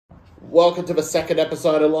Welcome to the second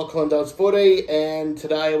episode of Lachie Does Footy, and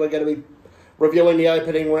today we're going to be reviewing the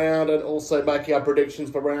opening round and also making our predictions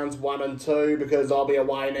for rounds 1 and 2 because I'll be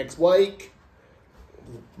away next week.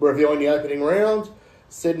 Reviewing the opening round,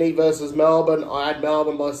 Sydney versus Melbourne. I had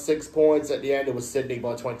Melbourne by 6 points. At the end it was Sydney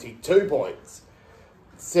by 22 points.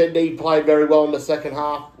 Sydney played very well in the second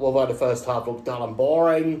half, although the first half looked dull and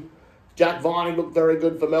boring. Jack Viney looked very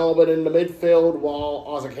good for Melbourne in the midfield,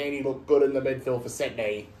 while Isaac Heaney looked good in the midfield for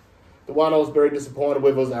Sydney. The one I was very disappointed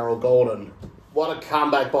with was Errol Gulden. What a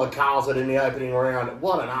comeback by Carlton in the opening round.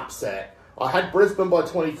 What an upset. I had Brisbane by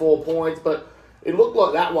 24 points, but it looked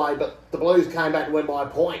like that way, but the Blues came back to win by a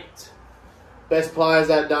point. Best players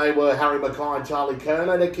that day were Harry Mackay and Charlie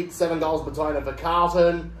Kerner. They kicked 7 goals between them for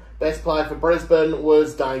Carlton. Best player for Brisbane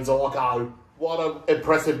was Dane Zorko. What an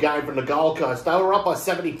impressive game from the Gold Coast. They were up by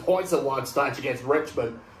 70 points at one stage against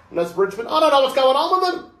Richmond. And that's Richmond. I don't know what's going on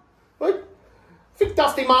with them. I think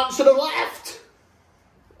Dusty Martin should have left.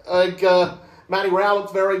 Matty Rowell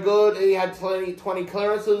looked very good. He had 20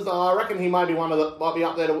 clearances. I reckon he might be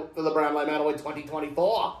up there for the Brownlow medal in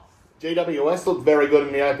 2024. GWS looked very good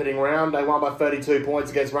in the opening round. They won by 32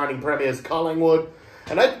 points against reigning premiers Collingwood.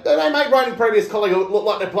 And they made reigning premiers Collingwood look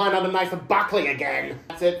like they're playing under Nathan Buckley again.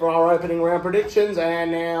 That's it for our opening round predictions.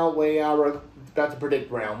 And now we are about to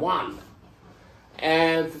predict round 1.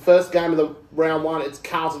 And for the first game of the round 1, it's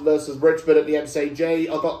Carlton versus Richmond at the MCG.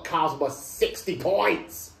 I got Carlton by 60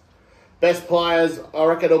 points. Best players, I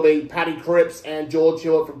reckon it'll be Paddy Cripps and George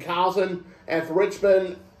Hewitt from Carlton. And for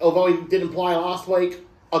Richmond, although he didn't play last week,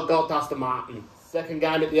 I got Dustin Martin. Second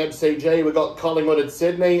game at the MCG, we got Collingwood and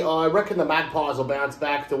Sydney. I reckon the Magpies will bounce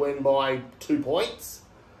back to win by 2 points.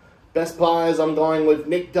 Best players, I'm going with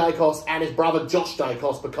Nick Dacos and his brother Josh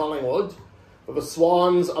Dacos for Collingwood. For the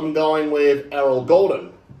Swans, I'm going with Errol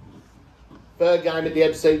Gulden. Third game at the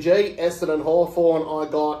MCG, Essendon Hawthorn. I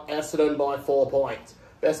got Essendon by 4 points.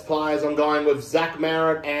 Best players, I'm going with Zach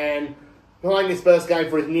Merritt and playing his first game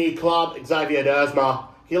for his new club, Xavier Dersma.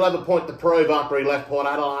 He'll have a point to prove after he left Port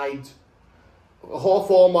Adelaide.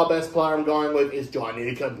 Hawthorn, my best player I'm going with is John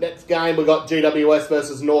Newcombe. Next game, we got GWS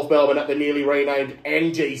versus North Melbourne at the newly renamed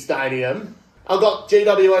NG Stadium. I got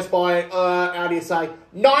GWS by,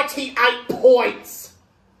 98 points.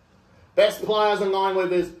 Best players I'm going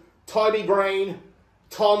with is Toby Green,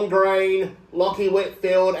 Tom Green, Lachie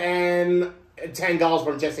Whitfield, and 10 goals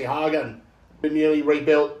from Jesse Hogan. The newly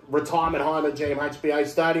rebuilt retirement home at GMHBA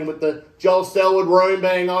Stadium with the Joel Selwood room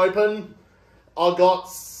being open. I got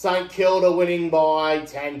St Kilda winning by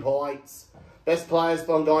 10 points. Best players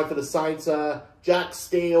I'm going for the Saints are Jack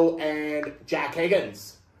Steele and Jack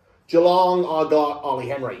Higgins. Geelong, I got Ollie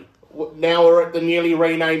Henry. Now we're at the newly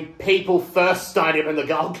renamed People First Stadium in the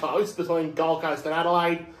Gold Coast, between Gold Coast and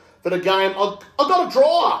Adelaide. For the game, I got a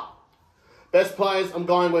draw. Best players, I'm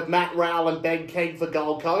going with Matt Rowell and Ben King for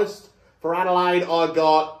Gold Coast. For Adelaide, I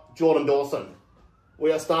got Jordan Dawson.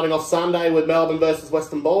 We are starting off Sunday with Melbourne versus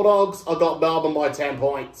Western Bulldogs. I got Melbourne by 10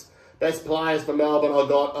 points. Best players for Melbourne, I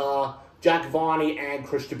got Jack Viney and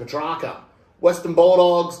Christian Petrarca. Western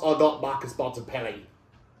Bulldogs, I got Marcus Bontempelli.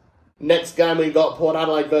 Next game, we got Port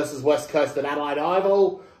Adelaide versus West Coast at Adelaide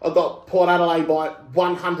Oval. I got Port Adelaide by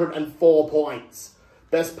 104 points.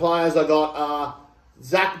 Best players, I got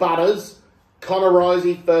Zach Butters, Connor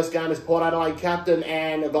Rosie, first game as Port Adelaide captain,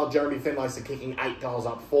 and I got Jeremy Finlayson kicking 8 goals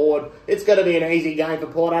up forward. It's going to be an easy game for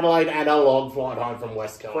Port Adelaide and a long flight home from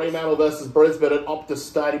West Coast. Fremantle versus Brisbane at Optus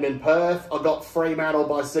Stadium in Perth. I got Fremantle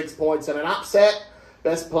by 6 points and an upset.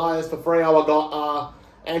 Best players for Freo, I got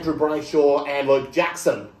Andrew Brayshaw and Luke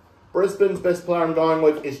Jackson. Brisbane's best player I'm going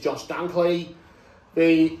with is Josh Dunkley.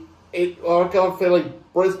 I got a feeling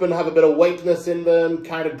Brisbane have a bit of weakness in them.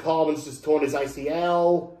 Caden Coleman's just torn his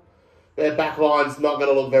ACL. Their backline's not going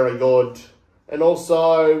to look very good. And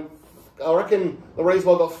also, I reckon the reason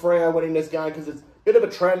why I got Freo winning this game because it's a bit of a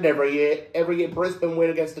trend every year. Every year Brisbane win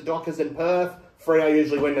against the Dockers in Perth. Freo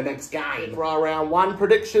usually win the next game. For our round 1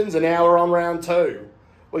 predictions, and now we're on round 2.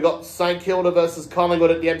 We got St Kilda versus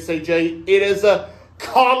Collingwood at the MCG. It is a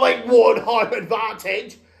Collingwood home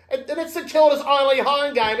advantage. And it's St Kilda's only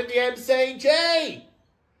home game at the MCG.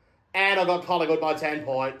 And I got Collingwood by 10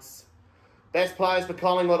 points. Best players for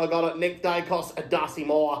Collingwood, I got Nick Dacos and Darcy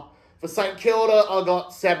Moore. For St Kilda, I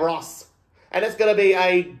got Seb Ross. And it's going to be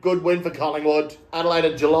a good win for Collingwood. Adelaide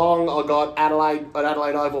and Geelong, I got Adelaide at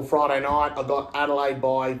Adelaide Oval Friday night. I got Adelaide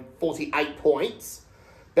by 48 points.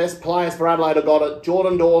 Best players for Adelaide, I got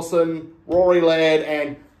Jordan Dawson, Rory Laird,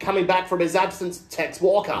 and coming back from his absence, Tex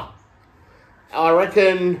Walker. I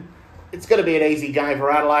reckon It's going to be an easy game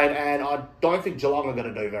for Adelaide, and I don't think Geelong are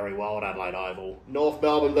going to do very well at Adelaide Oval. North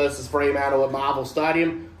Melbourne versus Fremantle at Marvel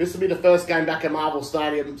Stadium. This will be the first game back at Marvel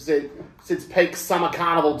Stadium since peak Summer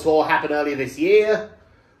Carnival Tour happened earlier this year.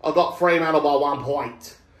 I got Fremantle by 1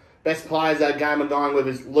 point. Best players that game I'm going with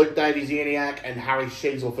is Luke Davies-Uniacke and Harry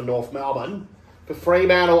Sheasel for North Melbourne. For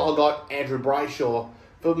Fremantle, I got Andrew Brayshaw.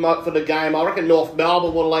 For the game, I reckon North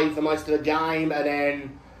Melbourne will lead for most of the game, and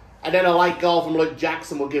then a late goal from Luke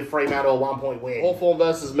Jackson will give Fremantle a 1 point win. Hawthorn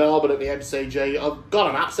versus Melbourne at the MCG. I've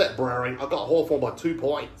got an upset brewing. I've got Hawthorn by 2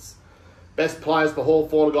 points. Best players for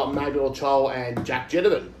Hawthorn, I've got Manuel Chol and Jack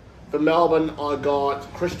Jitterman. For Melbourne, I got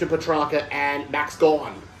Christian Petrarca and Max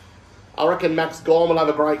Gawn. I reckon Max Gawn will have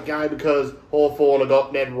a great game because Hawthorn have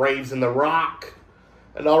got Ned Reeves in the ruck.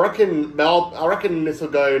 And I reckon this will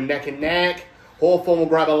go neck and neck. Hawthorn will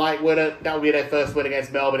grab a late winner. That will be their first win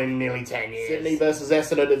against Melbourne in nearly 10 years. Sydney versus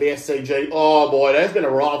Essendon at the SCG. Oh boy, there's been a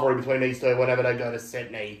rivalry between these two whenever they go to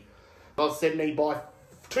Sydney. I got Sydney by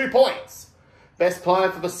 2 points. Best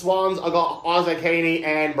player for the Swans, I got Isaac Heaney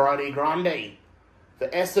and Brodie Grundy. For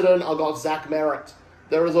Essendon, I got Zach Merritt.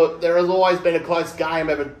 There has always been a close game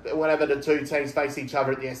whenever the two teams face each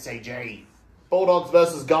other at the SCG. Bulldogs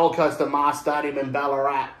versus Gold Coast at Mars Stadium in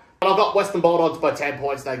Ballarat. And I got Western Bulldogs by 10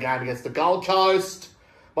 points that game against the Gold Coast.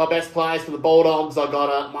 My best players for the Bulldogs, I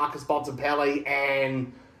got Marcus Bontempelli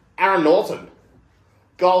and Aaron Norton.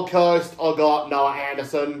 Gold Coast, I got Noah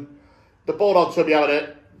Anderson. The Bulldogs should be able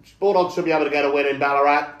to get a win in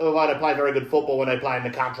Ballarat, although they play very good football when they play in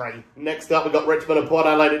the country. Next up, we've got Richmond and Port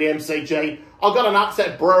Adelaide at the MCG. I've got an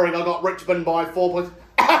upset brewing. I got Richmond by 4 points.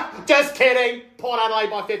 Just kidding. Port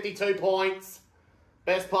Adelaide by 52 points.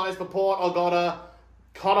 Best players for Port, I got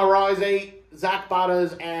Connor Rosie, Zach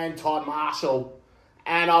Butters, and Todd Marshall.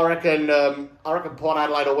 And I reckon Port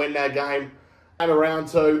Adelaide will win that game. And round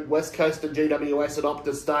 2, West Coast and GWS at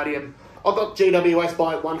Optus Stadium. I've got GWS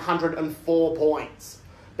by 104 points.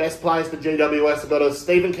 Best players for GWS, I've got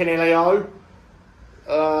Stephen Canelio,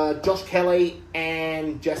 Josh Kelly,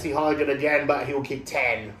 and Jesse Hogan again, but he'll kick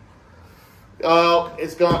 10.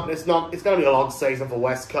 It's going to be a long season for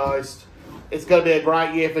West Coast. It's going to be a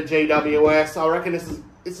great year for GWS. I reckon this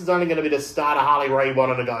is only going to be the start of Harley Reid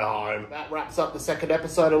wanting to go home. That wraps up the second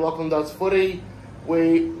episode of Lachlan Does Footy.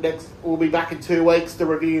 We'll be back in 2 weeks to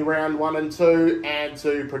review round 1 and 2 and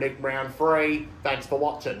to predict round 3. Thanks for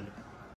watching.